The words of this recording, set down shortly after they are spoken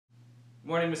Good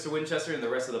morning, Mr. Winchester and the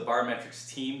rest of the Barmetrics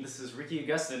team. This is Ricky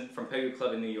Augustin from Pegu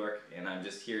Club in New York, and I'm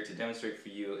just here to demonstrate for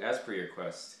you, as per your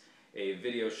request, a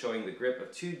video showing the grip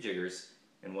of 2 jiggers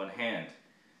in one hand.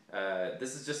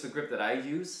 This is just the grip that I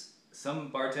use. Some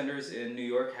bartenders in New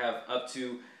York have up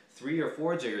to 3 or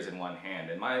 4 jiggers in one hand,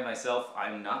 and myself,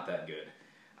 I'm not that good.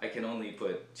 I can only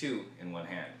put 2 in one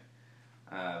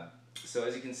hand. So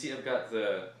as you can see, I've got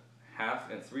the 1/2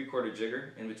 and 3/4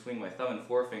 jigger in between my thumb and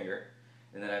forefinger,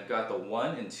 and then I've got the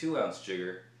 1 and 2 ounce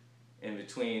jigger in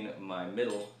between my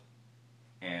middle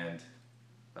and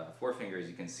forefinger, as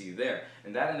you can see there.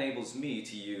 And that enables me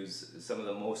to use some of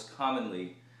the most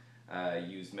commonly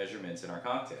used measurements in our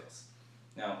cocktails.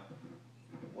 Now,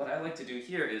 what I like to do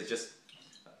here is just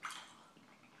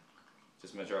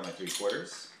measure out my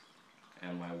 3/4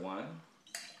 and my 1,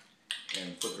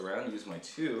 and flip it around, use my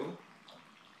 2,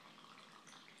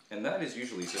 and that is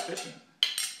usually sufficient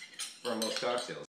for most cocktails.